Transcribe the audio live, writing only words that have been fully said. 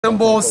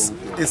Symbols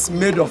is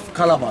made of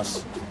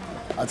calabash.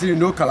 I think you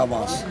know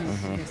calabash.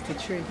 It's the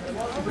tree.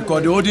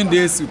 Because the olden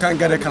days you can't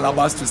get a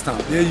calabash to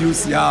stamp. They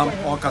use yam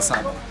or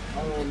cassava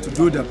to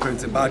do the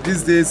printing. But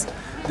these days,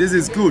 this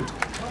is good.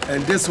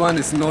 And this one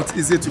is not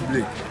easy to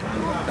break.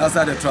 That's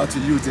why they try to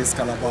use this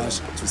calabash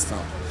to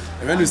stamp.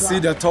 And when you see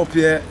the top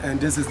here, and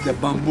this is the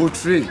bamboo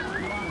tree.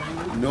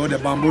 You know the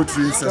bamboo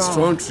tree is a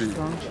strong tree.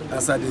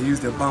 That's why they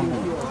use the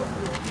bamboo.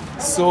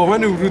 So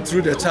when you read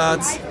through the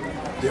charts,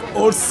 the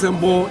old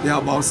symbol, they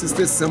have about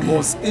 60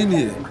 symbols in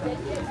here.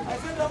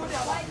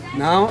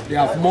 Now they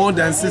have more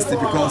than 60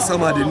 because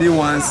some of the new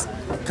ones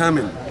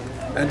coming.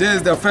 And this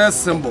is the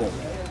first symbol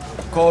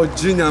called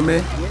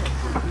Jinyame,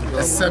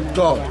 except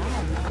God.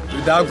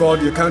 Without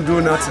God, you can't do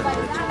nothing.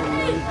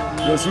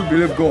 Those who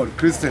believe God,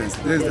 Christians,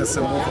 this is the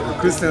symbol for the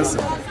Christian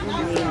symbol.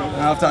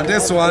 And after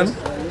this one,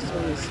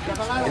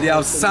 they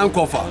have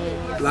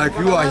Sankofa, like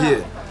you are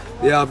here.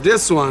 They have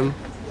this one,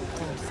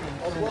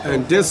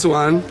 and this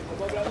one.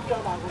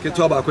 I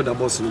said,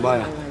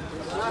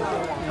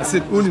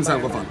 Unim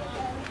Sankofa.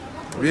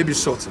 Maybe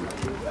short.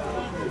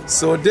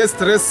 So this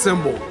three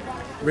symbol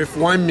with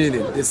one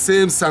meaning, the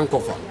same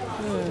Sankofa.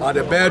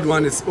 The bad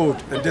one is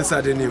old, and this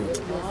are the new.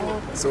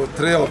 So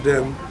three of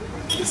them,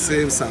 the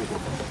same Sankofa.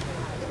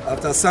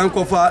 After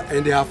Sankofa,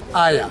 and they have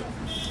Aya.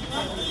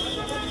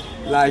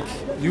 Like,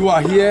 you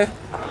are here,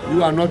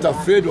 you are not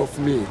afraid of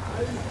me.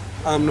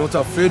 I'm not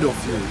afraid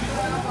of you.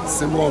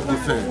 Symbol of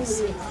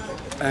defense.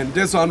 And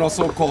this one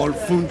also called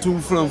Funtu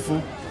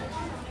Flamfu,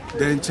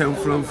 then Chen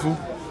Flamfu.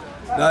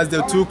 That's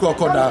the two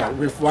crocodiles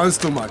with one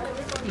stomach,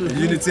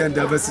 unity and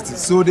diversity.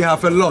 So they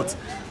have a lot.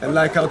 And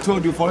like I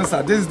told you, for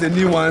instance, this is the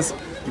new ones,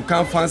 you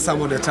can't find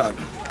some of the time.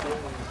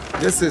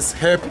 This is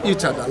help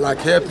each other, like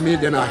help me,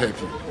 then I help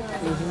you.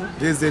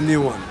 This is the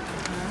new one.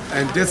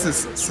 And this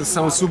is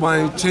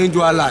Suban, change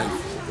your life,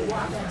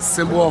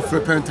 symbol of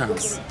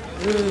repentance.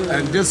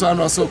 And this one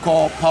also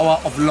called power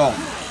of love.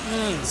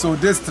 So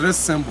this three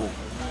symbol,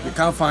 you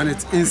can't find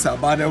it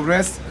inside, but the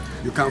rest,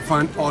 you can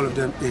find all of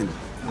them in.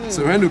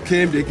 So when you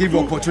came, they give you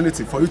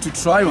opportunity for you to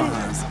try your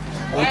hands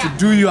or to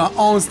do your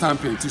own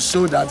stamping to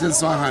show that this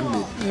is one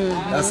handmade.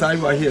 That's how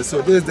you are here.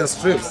 So this is the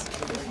strips.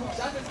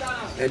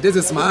 And this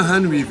is my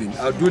hand weaving.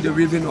 I'll do the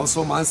weaving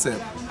also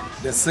myself,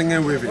 the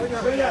singing weaving.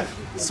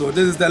 So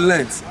this is the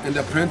length, and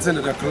the printing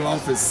of the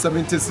cloth is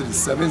 70 cedis,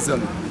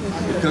 70.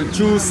 You can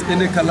choose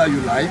any color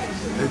you like,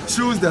 and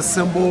choose the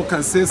symbol,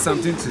 can say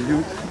something to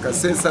you, can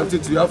say something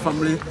to your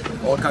family,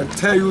 or can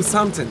tell you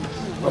something.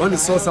 But when you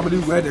saw somebody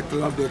wear the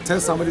cloth, they tell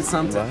somebody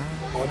something,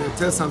 or they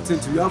tell something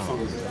to your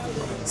family.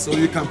 So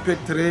you can pick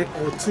 3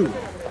 or 2,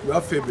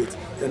 your favorite.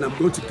 Then I'm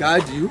going to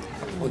guide you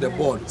on the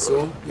board,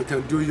 so you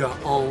can do your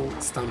own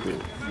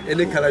stamping.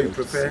 Any color you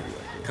prefer,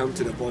 come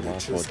to the board and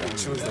choose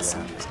the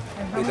symbol.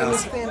 And how many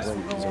stems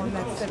on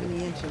that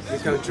 70 inches? You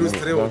can choose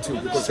 3 or 2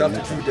 because you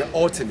have to do the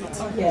alternate.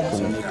 All the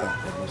way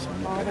across.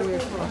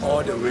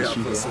 All the way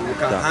across. So you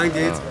can hang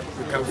it,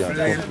 you can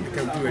flame, you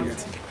can do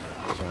anything.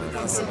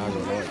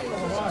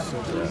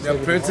 The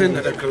printing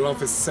of the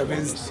cloth is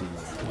 70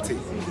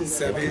 cities.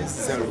 70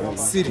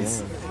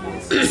 cities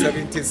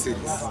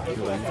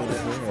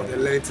for the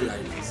length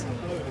like this.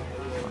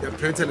 The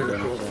printing of the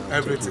cloth,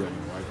 everything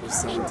is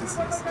 70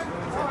 cities.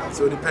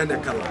 So depend the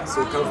color.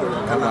 So come for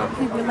the color.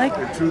 We like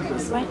the truth. I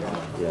like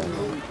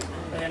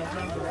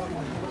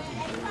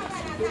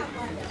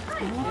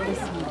this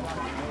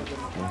one.